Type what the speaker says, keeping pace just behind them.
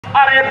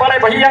अरे बड़े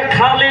भैया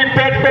खाली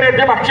पेट मेरे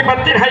दिमाग की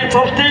बत्ती नहीं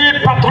चलती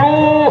पतलू।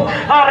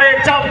 अरे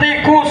जल्दी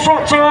कुछ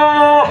सोचो।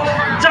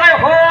 जय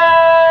हो।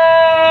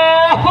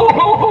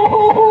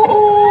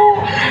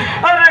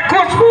 अरे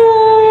कुछ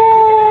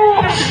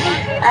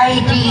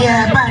आइडिया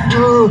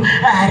बाटो।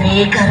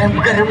 अरे गरम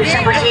गरम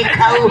समोसे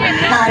खाओ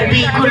और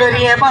भी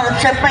कुलरिया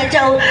महोत्सव में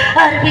जाओ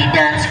और भी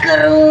डांस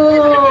करो।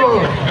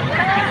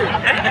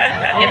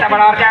 यता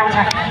बड़ा और क्या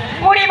होता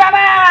बुढ़ी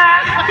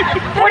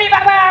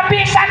बाबा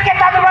 20 साल के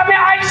तजुर्बे में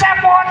ऐसा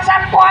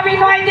महोत्सव कभी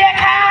नहीं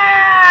देखा।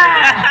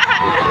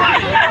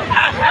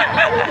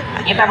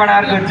 यता बड़ा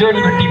और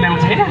जोड़ी भट्टी में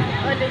आउँछ हैन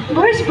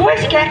बुझ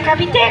के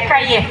कविता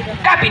कहिए।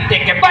 कविते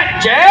के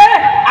बच्चे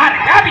और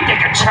कविते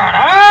के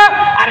छोरा।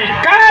 अरे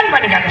कान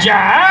बनेगा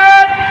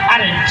जान।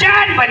 अरे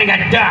जान बनेगा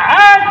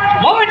दान।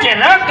 मुझे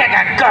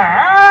रोकेगा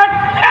कौन।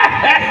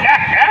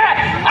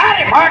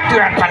 अरे भट्टू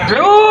और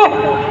पतलू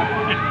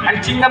अनि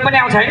चिङ्ग पनि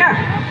आउँछ हैन।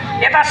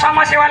 यता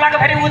समस्यावालाको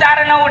फेरि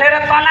उधारो नउठेर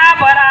तना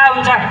भरा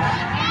हुन्छ।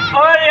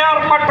 ओ यार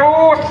पटू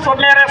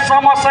मेरे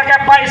समस्या के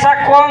पैसा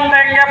कौन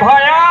देंगे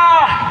भैया।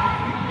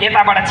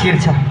 यताबाट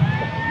छिर्छ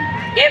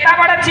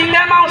यताबाट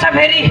चिङ्गामा आउँछ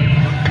फेरि।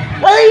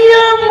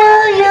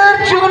 यार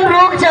चुन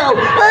रुक जाओ।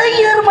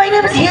 यार मैंने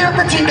बस यार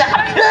तो चिंगा।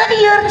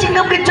 यार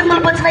चिंगम के जंगल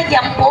बचना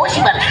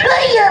इम्पॉसिबल।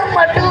 यार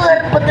मटू और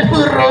पतलू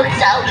रुक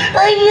जाओ।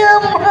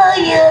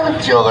 यार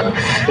चुन।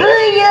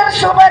 यार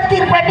शोभा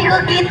त्रिपाठी को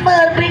गीत में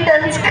और भी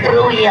डांस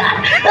करो यार।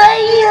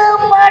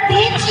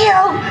 माटी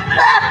जाओ।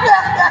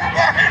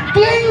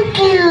 Thank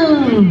you.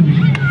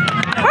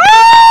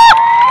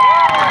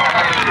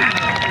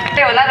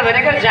 होला र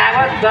भनेको जाब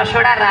 10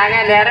 वटा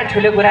रागा ल्याएर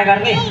ठुलो कुरा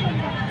गर्ने।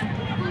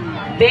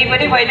 त्यही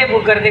पनि मैले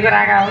बुक गरिदिएको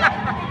रागा हो।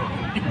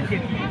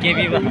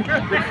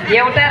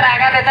 एउटा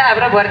रागाले त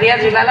हाम्रो बर्दिया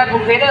जिल्लालाई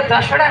पुग्दैन।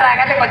 10 वटा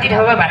रागाले कति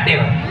ठाउँमा बाध्य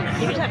हो।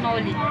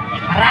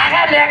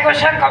 रागा ल्याएको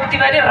छ कम्ती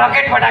पनि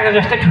रकेट पठाएको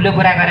जस्तो ठुलो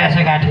कुरा गरेछ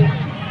गाठी।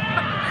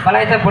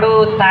 मलाई त बडो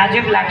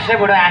ताजुब लाग्छ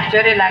बडो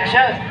आश्चर्य लाग्छ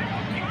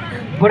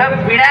बडो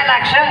पीडा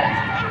लाग्छ।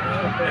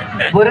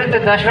 बरु त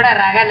 10 वटा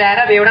रागा ल्याएर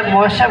एउटा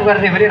महोत्सव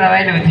गर्दै पनि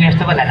रमाइलो हुन्थ्यो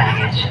जस्तो मलाई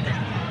लागेको छ।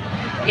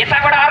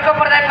 यताबाट अर्को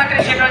प्रधानमन्त्री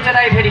सिट्नुहुन्छ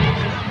दाइ फेरि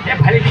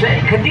भाइ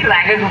कति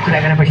रागाको कुरा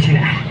गरेर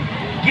बसिरह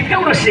गीत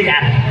गाउनुहोस्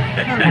यार।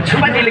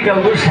 छुपाजीले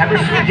गाउनुहोस् हाम्रो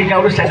सुनिलजी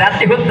गाउनुहोस्।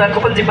 राति हो त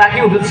कपलजी बाँकी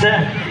हुनुहुन्छ।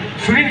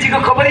 सुनिलजीको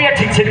खबरिया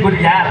ठिक छैन बरु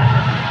यार।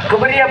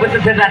 खबरिया भन्दा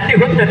त राति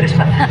हो नि त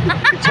त्यसमा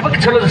छपक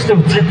छोलो जस्तो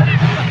हुन्छ त।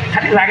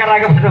 खालि रागा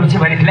भनेर हुन्छ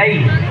भनेदेखिलाई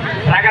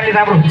रागाले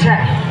राम्रो हुन्छ।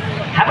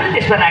 हाम्रो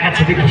त्यसमा रागा छ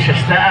नि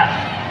विशेष त।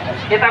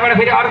 यताबाट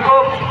फेरि अर्को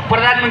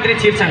प्रधानमन्त्री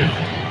छिर्छन्।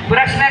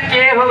 प्रश्न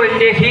के हो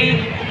भनेदेखि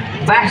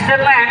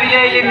वास्तवमा हामीले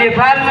अहिले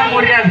नेपालमा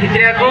मुर्गा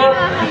भित्रको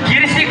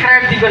कृषि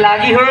क्रान्तिको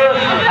लागि हो।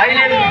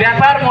 अहिले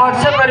व्यापार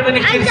महोत्सवहरू पनि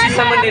कृषि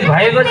सम्बन्धित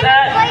भएको छ।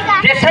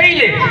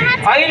 त्यसैले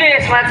अहिले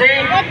यसमा चाहिँ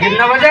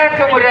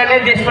नवजातको मुर्गाले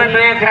देशमा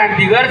नयाँ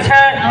क्रान्ति गर्छ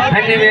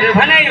भन्ने मेरो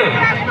भनाइ हो।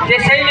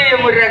 त्यसैले यो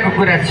मुर्गाको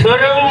कुरा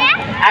छोडौँ।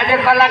 आज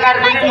कलाकार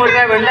पनि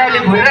मुर्गा भन्दा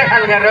अलिक भुर्रा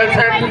खालका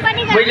रहेछन्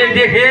मैले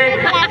देखेँ।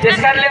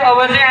 त्यसकारणले अब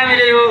चाहिँ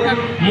हामीले यो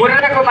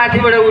मुर्गाको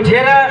माथिबाट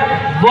उठेर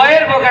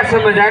बयर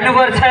बोकासम्म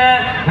जानुपर्छ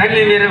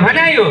भन्ने मेरो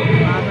भनाइ हो।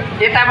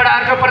 यताबाट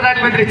अर्को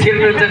प्रधानमन्त्री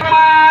छिर्नुहुन्छ।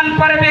 मान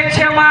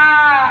पर्यवेक्षमा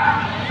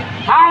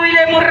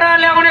हामीले मुर्रा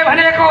ल्याउने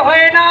भनेको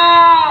होइन।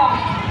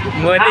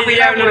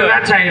 मुर्गा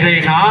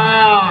चाहिँदैन।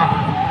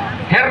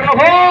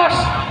 हेर्नुहोस्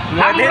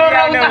हाम्रो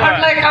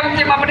रौतहटलाई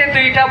कम्तीमा पनि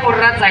 2टा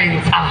मुर्रा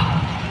चाहिन्छ।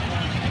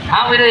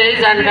 हामीले यही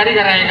जानकारी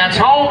गराएका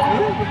छौँ।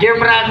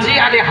 गेमराजी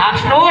अलि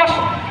हाँस्नुहोस्।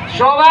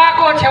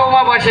 शोभाको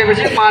छेउमा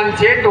बसेपछि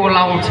मान्छे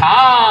डोलाउँछ।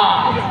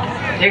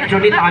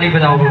 एकचोटि ताली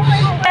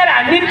बजाउनुहोस्।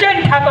 निकै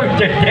थाहा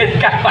हुन्छ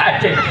त्यसका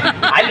बाटे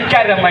हल्का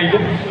रमाइलो।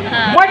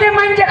 मैले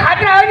मान्छे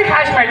खतरा हो नि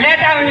खासमा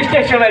नेता हुनु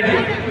त्यसोबाजी।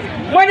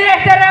 मैले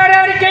यस्तो राम्रो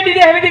राम्रो केटी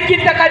देखेँ भने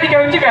गीत त कति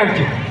गाउँछु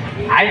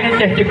होइन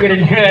त्यस्तो कुरो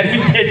नगरी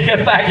त्यसका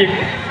बाटे।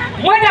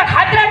 म त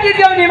खतरा गीत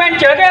गाउने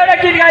मान्छे हो क्या। एउटा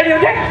गीत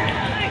गाइदिउँथेँ।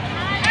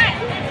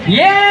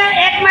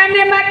 एक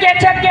मान्नेमा के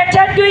छ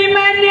 2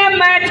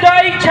 मान्नेमा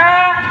दही छ।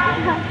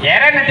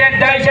 हेर न त्यहाँ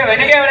दही छ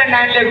भनेको एउटा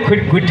नानीले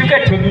घुटुक्क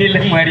ठुक्नीले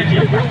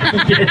मरिदियो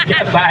त्यसका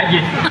बाजे।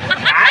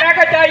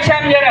 हाराको दही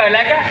सम्झेर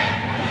होला क्या।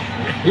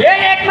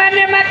 एक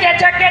मान्नेमा के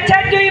छ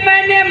 2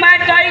 मान्नेमा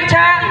दही छ।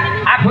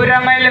 आफू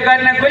रमाइलो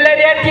गर्न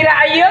गुलरियातिर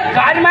आइयो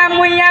घरमा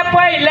मुया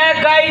पहिला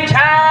गई छ।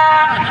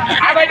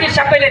 अब चाहिँ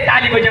सबैले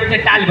ताली बजाउँछ।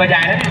 ताली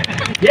बजाएर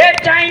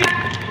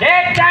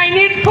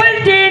चाइनिज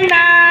फुल्टिन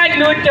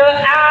लुटो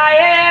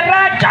आएर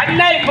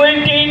झन्डै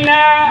फुल्टिन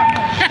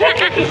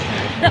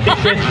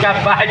त्यसका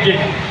बाजे।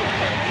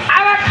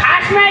 अब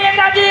खासमा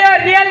यता चाहिँ यो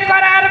रेल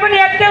कराएर पनि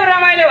एकदम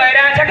रमाइलो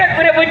भइरहेछ क्या।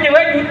 कुरा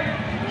बुझ्नुभयो नि।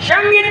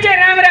 सङ्गीत चाहिँ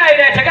राम्रो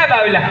आइरहेछ क्या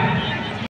बाबुला।